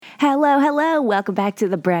Hello, hello. Welcome back to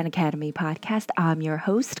the Brand Academy podcast. I'm your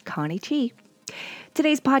host, Connie Chi.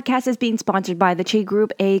 Today's podcast is being sponsored by the Chi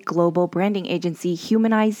Group, a global branding agency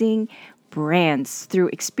humanizing brands through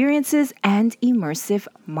experiences and immersive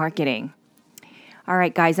marketing. All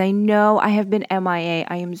right, guys, I know I have been MIA.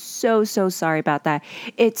 I am so sorry about that.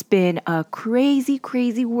 It's been a crazy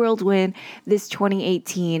whirlwind this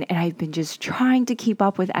 2018, and I've been just trying to keep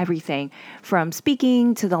up with everything from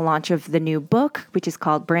speaking to the launch of the new book, which is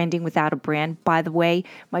called Branding Without a Brand. By the way,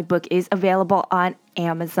 my book is available on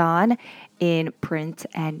Amazon in print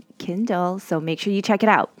and Kindle, so make sure you check it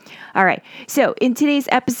out. All right, so in today's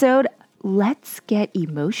episode, let's get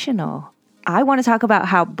emotional. I want to talk about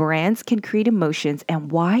how brands can create emotions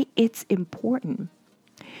and why it's important.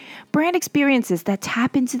 Brand experiences that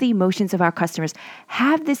tap into the emotions of our customers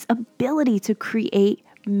have this ability to create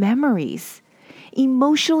memories.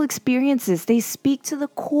 Emotional experiences, they speak to the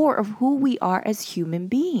core of who we are as human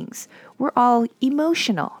beings. We're all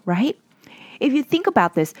emotional, right? If you think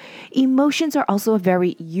about this, emotions are also a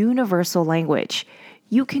very universal language.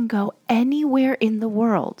 You can go anywhere in the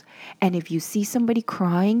world, and if you see somebody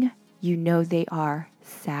crying, you know they are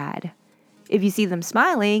sad. If you see them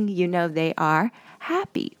smiling, you know they are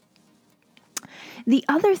happy. The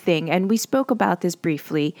other thing, and we spoke about this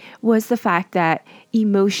briefly, was the fact that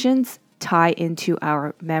emotions tie into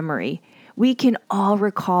our memory. We can all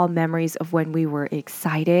recall memories of when we were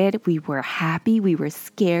excited, we were happy, we were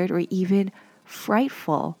scared, or even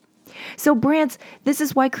frightful. So brands, this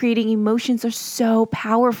is why creating emotions are so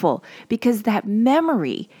powerful, because that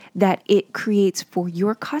memory that it creates for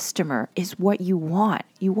your customer is what you want.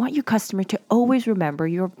 You want your customer to always remember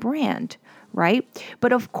your brand, right?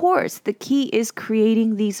 But of course, the key is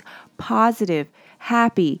creating these positive,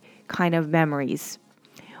 happy kind of memories.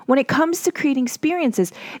 When it comes to creating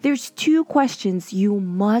experiences, there's two questions you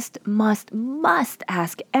must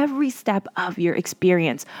ask every step of your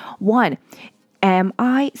experience. One, am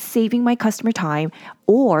I saving my customer time?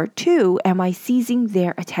 Or two, am I seizing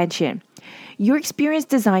their attention? Your experience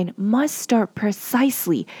design must start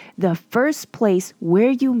precisely the first place where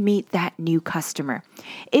you meet that new customer.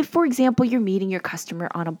 If, for example, you're meeting your customer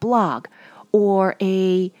on a blog or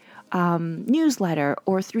a newsletter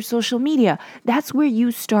or through social media, that's where you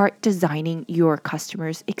start designing your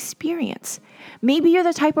customer's experience. Maybe you're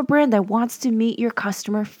the type of brand that wants to meet your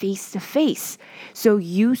customer face to face. So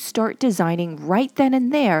you start designing right then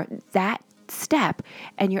and there that step,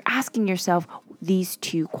 and you're asking yourself these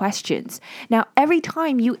two questions. Now, every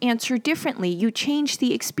time you answer differently, you change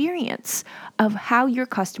the experience of how your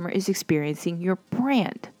customer is experiencing your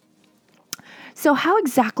brand. So how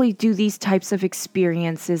exactly do these types of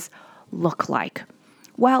experiences look like?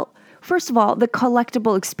 Well, first of all, the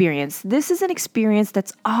collectible experience. This is an experience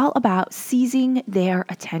that's all about seizing their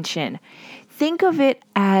attention. Think of it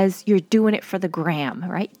as you're doing it for the gram,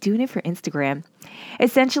 right? Doing it for Instagram.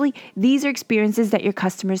 Essentially, these are experiences that your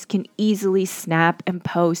customers can easily snap and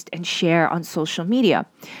post and share on social media.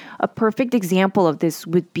 A perfect example of this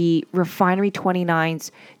would be Refinery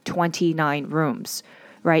 29's 29 rooms.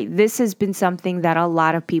 Right? This has been something that a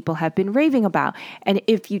lot of people have been raving about. And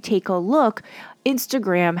if you take a look,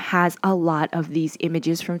 Instagram has a lot of these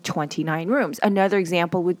images from 29 rooms. Another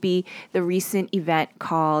example would be the recent event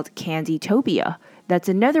called Candytopia. That's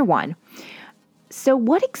another one. So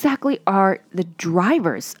what exactly are the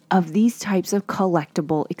drivers of these types of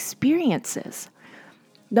collectible experiences?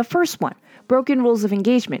 The first one, broken rules of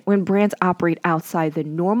engagement, when brands operate outside the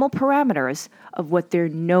normal parameters of what they're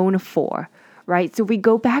known for. Right? So we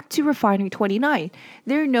go back to Refinery 29.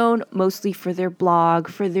 They're known mostly for their blog,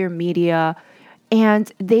 for their media, and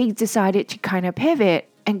they decided to kind of pivot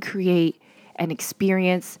and create an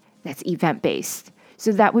experience that's event-based.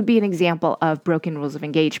 So that would be an example of broken rules of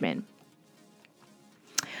engagement.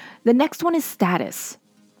 The next one is status.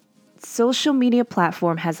 Social media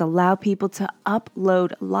platform has allowed people to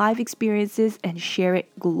upload live experiences and share it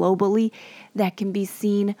globally that can be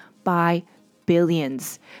seen by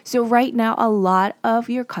billions. So right now, a lot of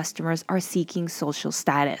your customers are seeking social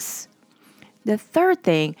status. The third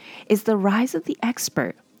thing is the rise of the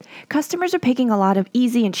expert. Customers are picking a lot of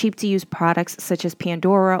easy and cheap to use products such as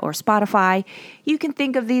Pandora or Spotify. You can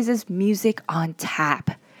think of these as music on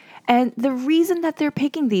tap. And the reason that they're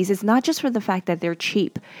picking these is not just for the fact that they're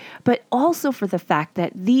cheap, but also for the fact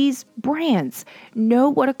that these brands know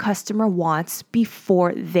what a customer wants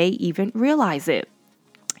before they even realize it.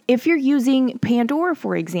 If you're using Pandora,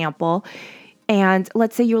 for example, and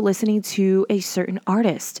let's say you're listening to a certain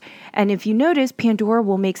artist, and if you notice, Pandora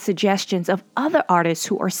will make suggestions of other artists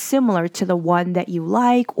who are similar to the one that you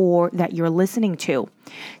like or that you're listening to.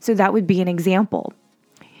 So that would be an example.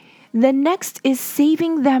 The next is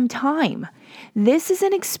saving them time. This is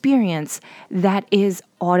an experience that is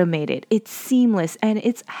automated, it's seamless, and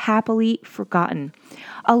it's happily forgotten.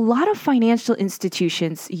 A lot of financial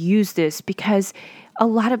institutions use this because a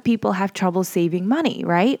lot of people have trouble saving money,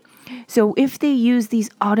 right? So if they use these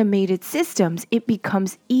automated systems, it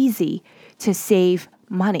becomes easy to save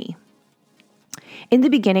money. In the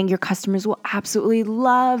beginning, your customers will absolutely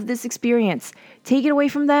love this experience. Take it away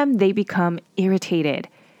from them, they become irritated.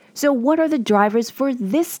 So, what are the drivers for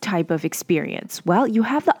this type of experience? Well, you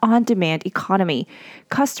have the on demand economy.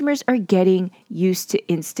 Customers are getting used to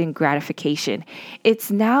instant gratification.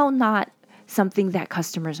 It's now not something that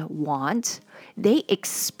customers want, they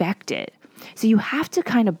expect it. So, you have to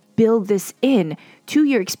kind of build this in to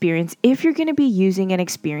your experience if you're going to be using an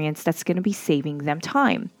experience that's going to be saving them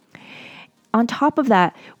time. On top of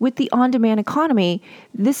that, with the on-demand economy,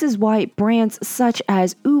 this is why brands such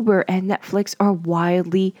as Uber and Netflix are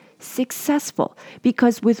wildly successful.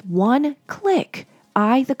 Because with one click,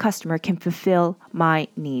 I, the customer, can fulfill my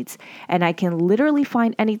needs. And I can literally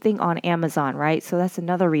find anything on Amazon, right? So that's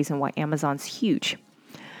another reason why Amazon's huge.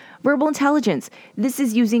 Verbal intelligence. This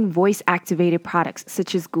is using voice-activated products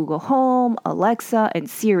such as Google Home, Alexa, and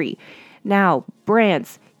Siri. Now,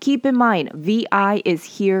 brands, keep in mind, VI is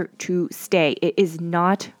here to stay. It is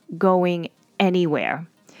not going anywhere.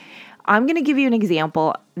 I'm going to give you an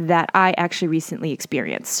example that I actually recently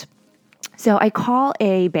experienced. So I call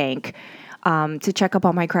a bank to check up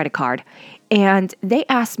on my credit card, and they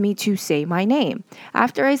asked me to say my name.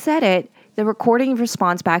 After I said it, the recording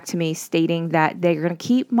responds back to me stating that they're going to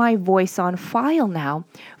keep my voice on file now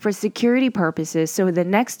for security purposes, so the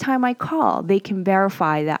next time I call, they can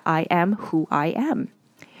verify that I am who I am.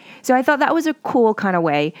 So I thought that was a cool kind of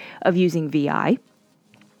way of using VI.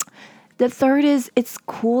 The third is it's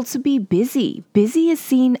cool to be busy. Busy is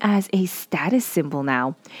seen as a status symbol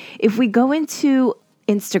now. If we go into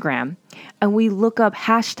Instagram and we look up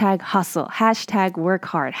hashtag hustle, hashtag work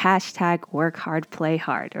hard, play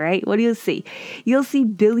hard, right? What do you see? You'll see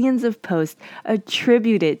billions of posts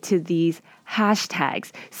attributed to these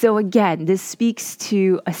hashtags. So again, this speaks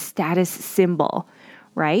to a status symbol,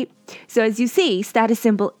 right? So as you see, status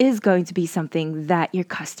symbol is going to be something that your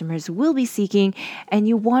customers will be seeking, and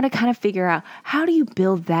you want to kind of figure out how do you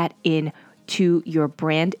build that in to your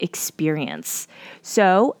brand experience.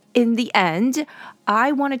 So in the end,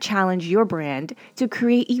 I want to challenge your brand to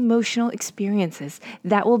create emotional experiences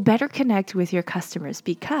that will better connect with your customers,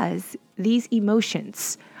 because these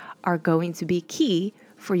emotions are going to be key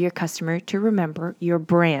for your customer to remember your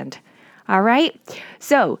brand. All right.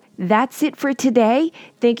 So that's it for today.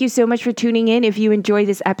 Thank you so much for tuning in. If you enjoyed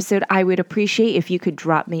this episode, I would appreciate if you could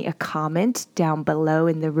drop me a comment down below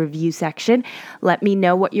in the review section. Let me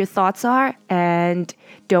know what your thoughts are. And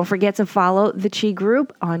don't forget to follow the Chi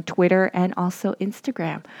Group on Twitter and also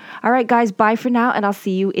Instagram. All right, guys, bye for now. And I'll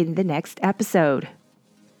see you in the next episode.